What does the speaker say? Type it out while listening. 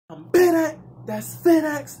I'm Benak, that's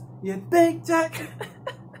Finax, you think, Jack?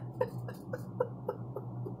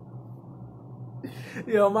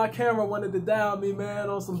 Yo, my camera wanted to die on me, man,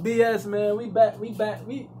 on some BS, man. We back, we back,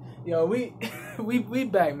 we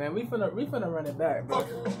back, man. We finna run it back, bro.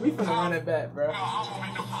 We finna run it back, bro. I ain't trying to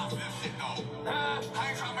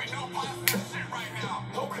make no positive shit right now.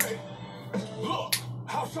 Okay, look,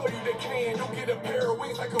 I'll show you the can. Don't get a pair of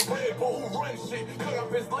wings like a Red Bull who runs shit. Cut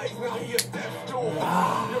up his legs, now he a death stool.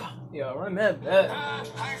 Yo, run that back. I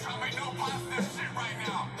ain't trying to make no positive shit right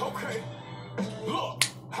now. Okay, look,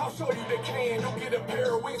 I'll show you the can. Don't get a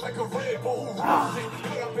pair of wings like a Red Bull who runs shit.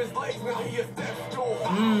 Cut up his legs, now he a death stool.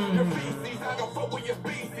 Your feces, I don't fuck with your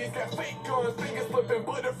species. Got fake guns, fingers flipping,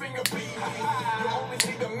 butterfinger bees. You only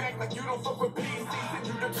see the Mac like you don't fuck with PCs. And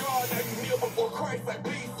you the God, now you kneel before Christ like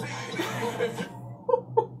BC. If you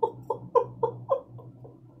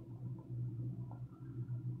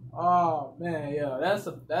Oh man, yo, that's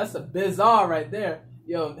a bizarre right there.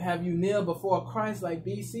 Yo, have you kneel before Christ like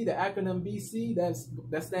BC? The acronym BC, that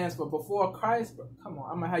stands for before Christ. But come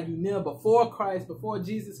on, I'm gonna have you kneel before Christ, before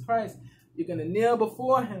Jesus Christ. You're gonna kneel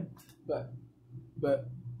before him. But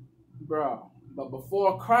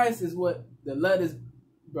before Christ is what the letters,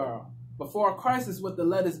 bro. Before Christ is what the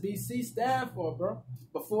letters BC stand for, bro.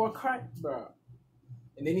 Before Christ, bro.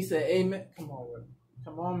 And then he said, amen.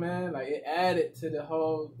 Come on, man. Like, it added to the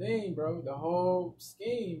whole thing, bro. The whole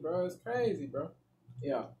scheme, bro. It's crazy, bro.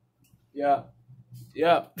 Yeah. Yeah.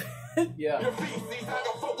 Yeah. Yeah. Your feces, I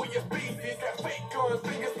don't fuck with your species. Got fake guns,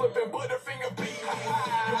 fingers flipping, butterfinger bees.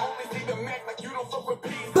 You only see the Mac like you don't fuck with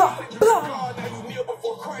PCs. And you the God, now you kneel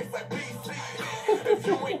before Christ like BC. If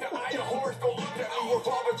you ain't the eye of horse, don't look at me.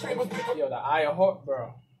 Revolver chambers, Yo, the eye of horse,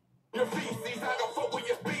 bro. your feces, I don't fuck with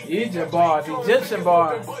your species. Egypt bars, Egyptian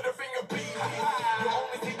bars. Butterfinger bees. You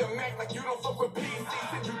only see the Mac like you don't fuck with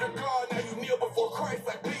PCs. And you the God, now you kneel before Christ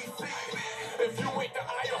like BC. If you ain't the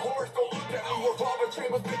eye of horse, don't look at me. Revolver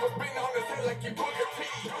chambers, nigga spin on his head like you book a T.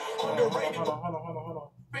 Underrated. Hold on.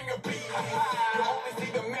 Finger beat. You only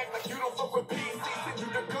see the Mac like you don't fuck with PCs. And you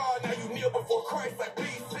the God, now you kneel before Christ like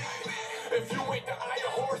BC. If you ain't the eye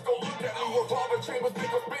of horse, don't look at me. Revolver chambers,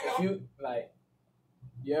 nigga spin on. You like,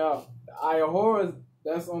 yeah, the eye of horrors.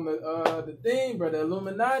 That's on the thing, bro. The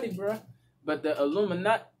Illuminati, bro. But the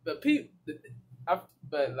Illuminati,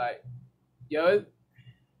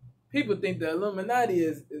 people think the Illuminati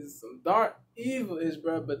is some dark evil-ish,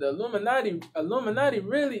 bro. But the Illuminati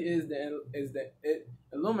really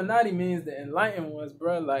Illuminati means the enlightened ones,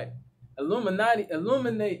 bro. Like, illuminate,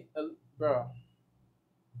 bro,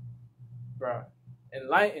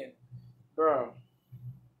 enlighten, bro,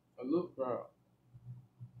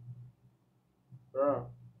 bro.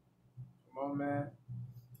 Come on, man.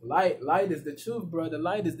 Light is the truth, bro. The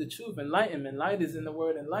light is the truth. Enlightenment. Light is in the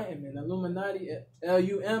word enlightenment. Illuminati,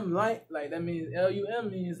 L-U-M, light. Like, that means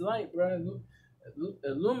L-U-M means light, bro.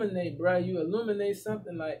 Illuminate, bro. You illuminate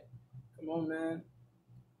something, like, come on, man.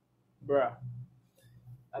 Bro.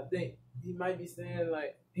 I think he might be saying,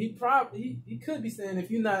 like, he could be saying,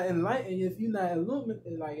 if you're not enlightened, if you're not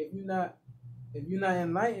illuminated, like, if you're not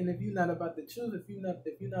enlightened, if you're not about the truth, if you're not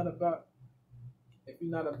about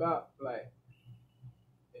like,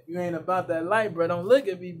 if you ain't about that light, bro, don't look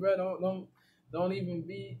at me, bro. Don't even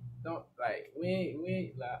be, don't, like, we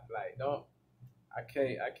ain't like, don't, I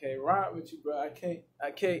can't rock with you, bro. I can't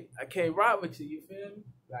rock with you. You feel me?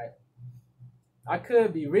 Like, I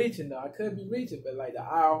could be reaching though. But like the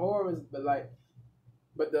eye of horrors, but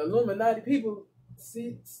the Illuminati people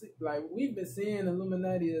see like, we've been seeing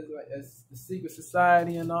Illuminati as the secret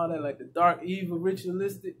society and all that, like the dark, evil,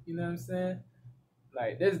 ritualistic. You know what I'm saying?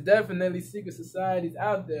 Like, there's definitely secret societies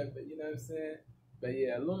out there, but you know what I'm saying? But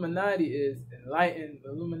yeah, Illuminati is enlightened.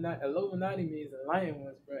 Illuminati means enlightened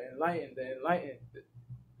ones, bro. Enlightened,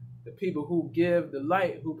 the people who give the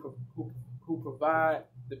light, who provide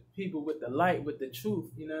the people with the light, with the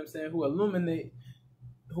truth. You know what I'm saying? Who illuminate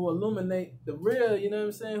the real. You know what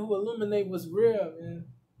I'm saying? Who illuminate what's real, man.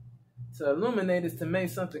 To illuminate is to make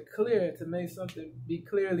something clear, to make something be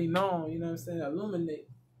clearly known. You know what I'm saying? Illuminate.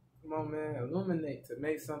 Come on, man. Illuminate, to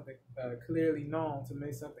make something clearly known, to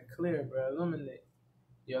make something clear, bro. Illuminate.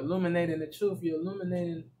 You're illuminating the truth. You're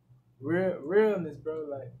illuminating realness, bro.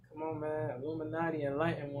 Like, come on, man. Illuminati,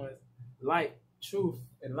 enlightened ones. Light, truth,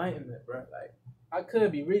 enlightenment, bro. Like, I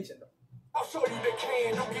could be reaching them. I'll show you the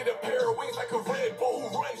can. Don't get a pair of wings like a Red Bull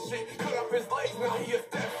who runs shit. Cut up his legs, now he a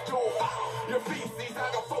death stool. Your feces,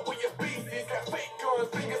 I don't fuck with your species. Got fake guns,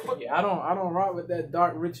 fingers flipping. Yeah, I don't rock with that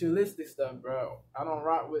dark ritualistic stuff, bro. I don't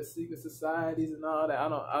rock with secret societies and all that. I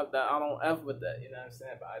don't F with that, you know what I'm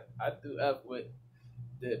saying? But I do F with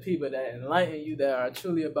the people that enlighten you, that are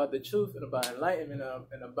truly about the truth and about enlightenment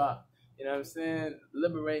and about, you know what I'm saying,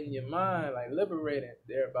 liberating your mind, like liberating.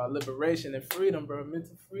 They're about liberation and freedom, bro.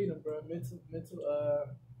 Mental freedom, bro.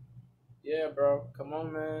 Yeah, bro. Come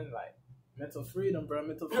on, man. Like, mental freedom, bro.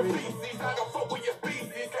 Mental freedom.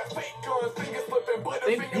 I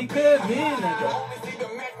think he could be in that, though.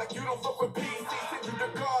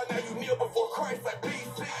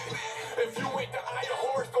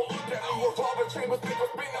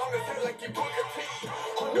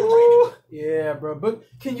 Ooh, yeah, bro. But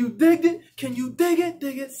can you dig it? Can you dig it?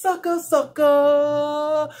 Dig it, sucker,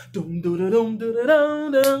 sucker. Dum dum dum dum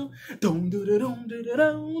dum dum dum dum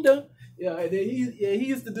dum dum. Yeah, he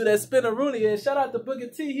used to do that spinneroonie. And shout out to Booker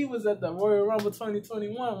T. He was at the Royal Rumble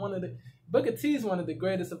 2021. Booker T is one of the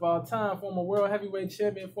greatest of all time. Former world heavyweight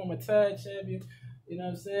champion, former tag champion. You know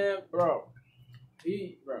what I'm saying, bro?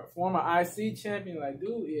 Former IC champion. Like,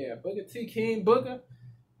 dude, yeah, Booker T, King Booker.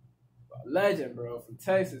 Legend, bro, from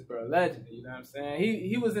Texas, bro. Legend, you know what I'm saying?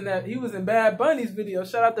 He was in Bad Bunny's video.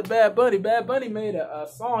 Shout out to Bad Bunny. Bad Bunny made a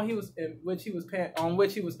song on which he was paying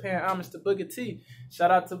homage to Booker T.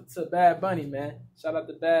 Shout out to Bad Bunny, man. Shout out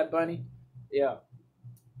to Bad Bunny. Yeah.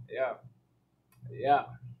 You know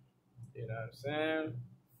what I'm saying?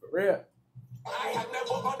 For real. I have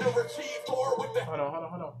never underachieved or with the hold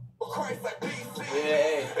on. Yeah,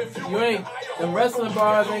 hey. You ain't them wrestling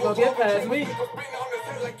bars ain't gonna get past me.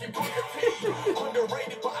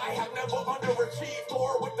 Underrated, but I have never underachieved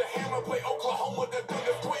or with the hammer play Oklahoma the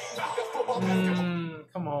Thunder Queen.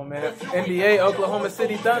 Come on, man. NBA Oklahoma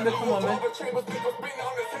City Thunder. Come on, man.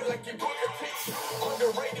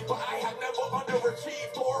 Underrated, but I have never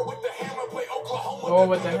underachieved or with the hammer play Oklahoma. Or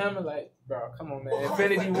with the hammer, like, bro, come on, man.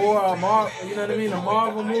 Infinity War, you know what I mean? The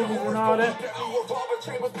Marvel movies and all that.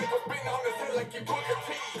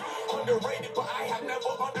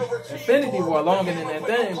 Infinity War longer than that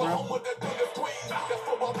thing, bro.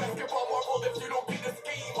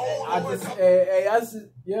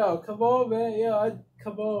 Yo, come on, man. Yo,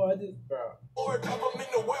 come on. Bro. Hold on.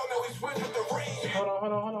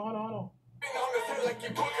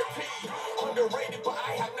 Underrated, but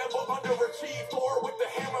I have never underachieved or with the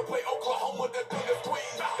hammer play Oklahoma the Thunder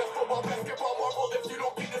Queen. That's football, basketball, marvel if you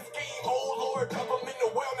don't get the scheme. Oh Lord, drop him in the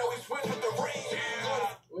well, now he swims with the rain.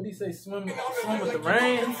 What did he say? Swim with the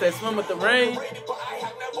rain? He said swim with the rain.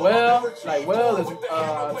 Well, like well is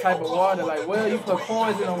type of water. Like well, you put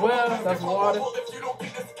coins in a well, that's water.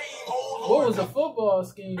 What was the football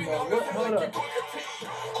scheme though? What? Hold up.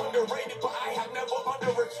 Underrated, but I have never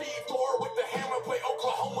underachieved or with the hammer play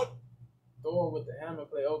Oklahoma. Thor with the hammer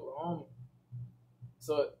play Oklahoma.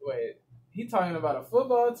 So wait, he talking about a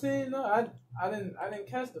football team? No, I didn't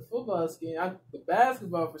catch the football scheme. The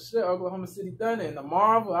basketball for sure. Oklahoma City Thunder and the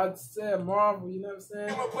Marvel. I said Marvel. You know what I'm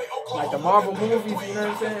saying? Like the Marvel movies. You know what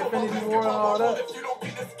I'm saying? Infinity War, all that. You know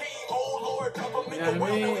what I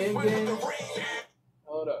mean? Endgame.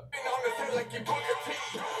 Hold up.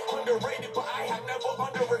 Underrated, but I have never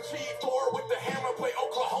underachieved or with the hammer play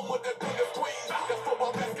Oklahoma the Thunder Queen. That's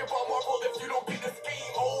football, basketball, marvel if you don't get the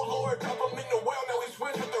scheme. Oh Lord, drop him in the well, now he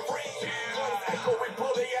swims with the rain. Guns echo, we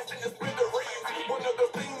blow their ass in the smithereens. One of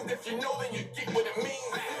those things, if you know, then you get what it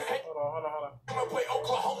means. Hold on. Hammer play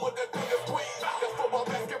Oklahoma the Thunder Queen. That's football,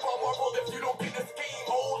 basketball, marvel if you don't get the scheme.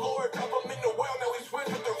 Oh Lord, drop him in the well, now he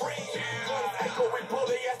swims with the rain. Guns echo, we blow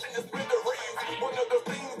their ass in the smithereens. One of those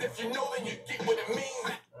things, if you know, then you get what it means.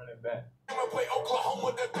 Back. Play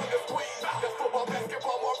Oklahoma, the Thunder Queen. That's football,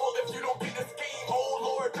 basketball, marvel if you don't get the scheme. Oh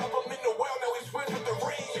Lord, drop him in the well, now he swims with the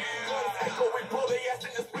rain. Guns echo, we blow their ass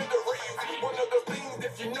in the smithereens. One of those things,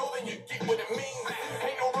 if you know, then you get what it means.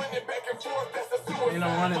 Ain't no running back and forth, that's a suicide. Ain't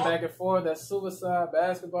no running back and forth, that's suicide.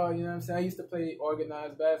 Basketball, you know what I'm saying? I used to play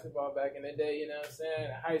organized basketball back in the day, you know what I'm saying?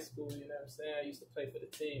 In high school, you know what I'm saying? I used to play for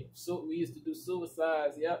the team. So we used to do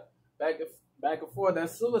suicides, yep. Back and forth,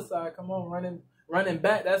 that's suicide. Come on, running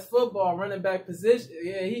back, that's football. Running back position,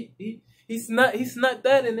 yeah. He snuck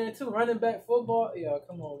that in there too. Running back football, yeah.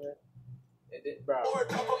 Come on, man. Bro.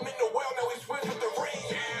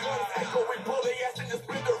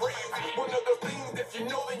 One of those things, if you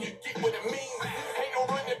know, then you get what it means. Ain't no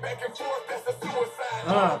running back and forth, that's a suicide.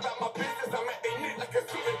 About my business, I'm at their neck like a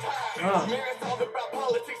suit and tie. Man, it's all about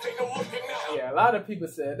politics, ain't no looking out. Yeah, a lot of people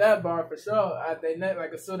said that bar for sure. At their neck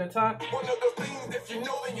like a suit and tie. One of those things, if you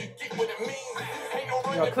know, then you get what it means. Ain't no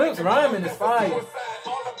running back. Clips rhyming is fire. All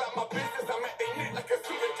about my business, I'm at their neck like a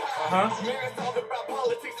suit and tie. Man, it's all about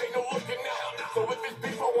politics, ain't no looking out. So if it's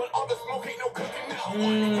beef, I want all the smoke, ain't no cooking out.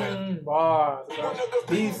 Bars,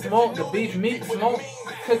 beef smoke, the beef meat smoke,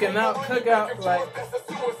 cooking out, cookout, like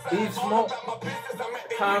beef smoke,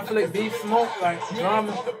 conflict, beef smoke, like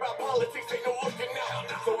drama.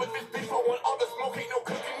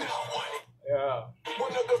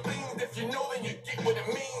 if you know, then you get what it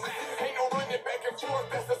means. Ain't no running back and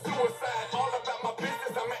forth, that's a suicide. All about my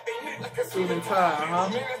business, I'm at their neck like a suit and tie,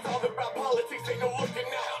 Man, it's all about politics, ain't no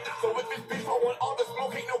looking out. So if it's beef, I want all the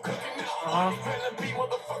smoke, ain't no cooking out. Spelling bee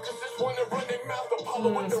motherfuckers just wanna run their mouth.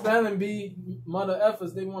 Apollo with the spelling bee mother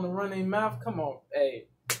effers, they wanna run their mouth. Come on, hey,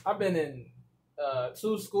 I've been in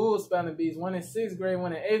 2 school spelling bees, one in 6th grade,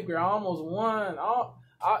 one in 8th grade. I almost won.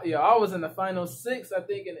 I was in the final 6, I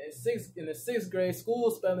think, in the 6th grade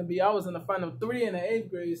school spelling bee. I was in the final 3 in the 8th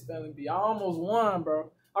grade spelling bee. I almost won,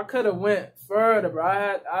 bro. I could have went further,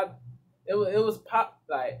 bro. It was pop,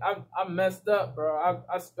 like I messed up, bro.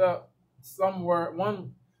 I spelled some word,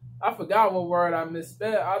 I forgot what word I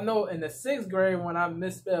misspelled. I know in the 6th grade when I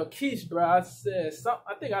misspelled quiche, bro, I said something.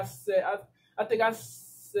 I think I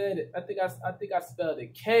spelled a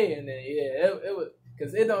K, and then it was,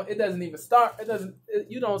 because it doesn't even start.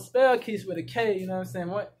 You don't spell quiche with a K. You know what I'm saying?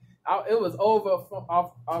 It was over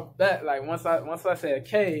off that. Like once I said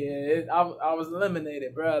K, I was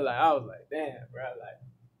eliminated, bro. Like I was like, damn, bro. Like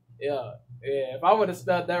yeah. If I would have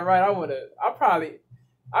spelled that right,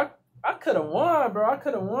 I could have won, bro. I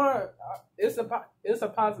could have won. It's a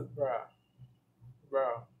positive,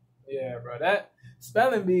 bro. Yeah, bro. That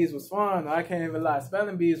spelling bees was fun. I can't even lie.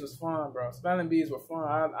 Spelling bees was fun, bro. Spelling bees were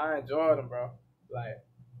fun. I enjoyed them, bro. Like,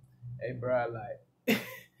 hey, bro, like,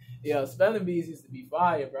 yo, spelling bees used to be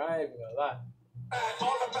fire, bro. I ain't even gonna lie.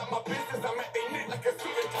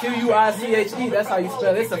 Quiche. That's how you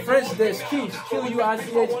spell it. It's a French dish, quiche. Quiche. I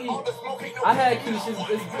had quiche.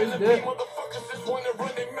 It's good.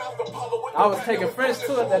 I was taking French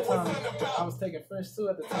too at that time.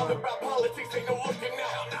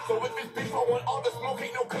 So if it's beef, I want all the smoke,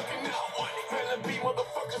 ain't no cooking now. Spelling bee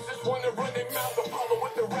motherfuckers just wanna run their mouth. Apollo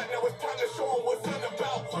with the rap, now it's time to show them what's on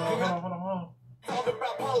about. Hold on. It's all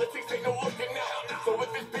about politics, ain't no looking now. So if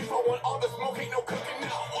it's beef, I want all the smoke, ain't no cooking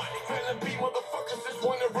now. Spelling bee motherfuckers just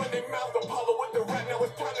wanna run their mouth. Apollo with the rap, now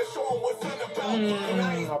it's time to show them what's on about.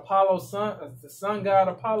 Apollo, the sun god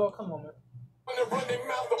Apollo, come on, man. Run their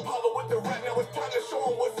mouth, Apollo with the rap, now it's time to show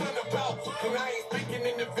them what's son about. And I ain't speaking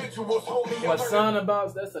individuals, homie. What son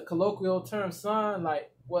about? That's a colloquial term, son.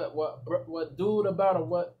 Like what dude about, or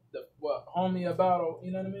what homie about, or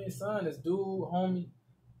you know what I mean? Son is dude, homie,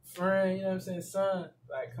 friend. You know what I'm saying? Son.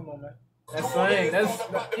 Like, come on, man. That's slang. That's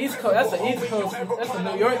East Coast. That's an East Coast. That's a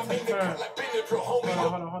New York term. Hold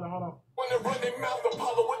on. Wanna run their mouth,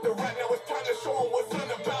 Apollo with the rap, now it's time to show them what's son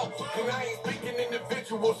about. And I ain't speaking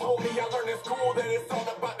individuals, homie. I learned in school that it's all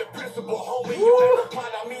about the principle, homie. You ever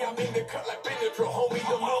plot on me, I mean the cut like Benadryl, homie.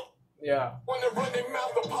 Yeah. Wanna run their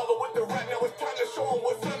mouth, Apollo with the rap, now it's time to show them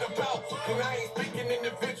what's son about. And I ain't speaking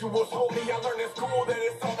individuals, homie. I learned in school that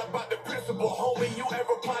it's all about the principle, homie. You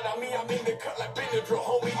ever plot on me, I mean the cut like Benadryl,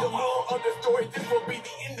 homie. The moral of the story, this will be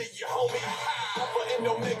the end of you, homie. Alpha and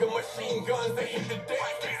Omega machine guns, they hit the deck.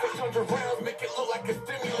 600 rounds, make it look like a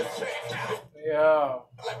stimulus check. Yeah.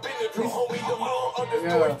 Like Benadryl, homie, the moral of the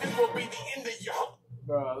story, this will be the end of you, homie.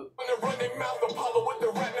 Bro. Wanna run their mouth, Apollo with the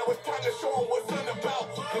rap, now it's time to show them what's son about.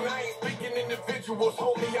 And I ain't speaking individuals,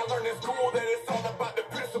 homie. I learned in school that it's all about the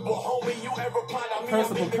principle, homie. You ever plot on me,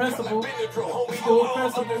 principle. School principle.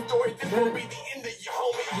 Story, this will be the end of you,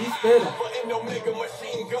 homie. He's better. Alpha and Omega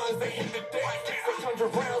machine guns, they hit the deck. 600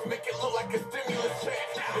 rounds, make it look like a stimulus check.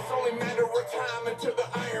 It's only a matter of time until the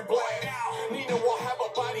iron blast. Nina will have a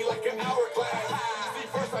body like an hourglass. See,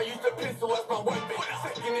 first I used a pistol as my weapon.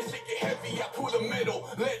 Second, this shit get heavy, I pull the middle.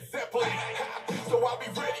 Led Zeppelin. So I'll be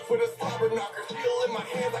ready for the slobber knocker. Steel in my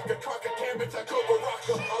hands like a truck of cabbage, I cover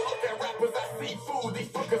rocker. I look at rappers, I see food, these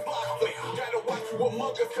fuckers lobsters. Gotta watch you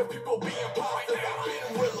among us, cause people be imposters. I've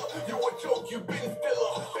been realer, you a joke, you been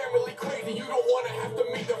stiller. Family crazy, you don't wanna have to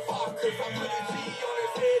meet the Fockers. I put a G on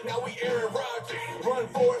his head, now we Aaron Rodgers. Run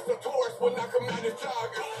Forrest or Taurus, we'll knock him out his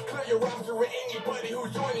joggers. Clear your roster with anybody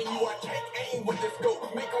who's joining you. I take aim with the scope,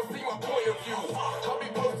 make them see my point of view. I'll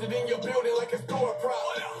be posted in your building like a store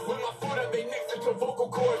prop. With my foot up, they next to vocal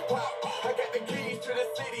cords pop. I got the keys to the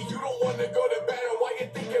city, you don't wanna go to battle. Why you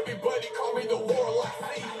think everybody call me the warlock?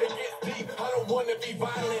 See, it gets deep, I don't wanna be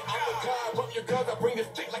violent. I'm a god, bump your guns, I bring the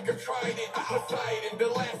stick like a trident. Poseidon, the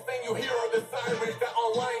last thing you hear are the sirens. That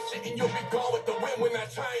online shit and you'll be gone with the wind when I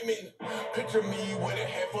chime in. Picture me with a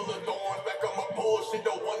head full of thorns. Back on my bullshit,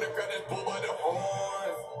 don't wanna cut this bull by the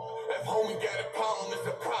horns. If homie got a problem, it's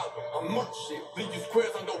a problem. I'm much shit, leave you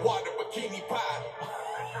squares underwater, bikini pie.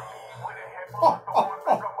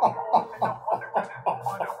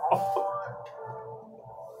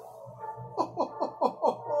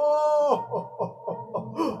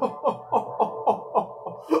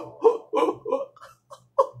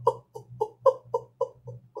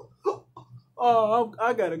 Oh,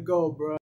 I gotta go, bro.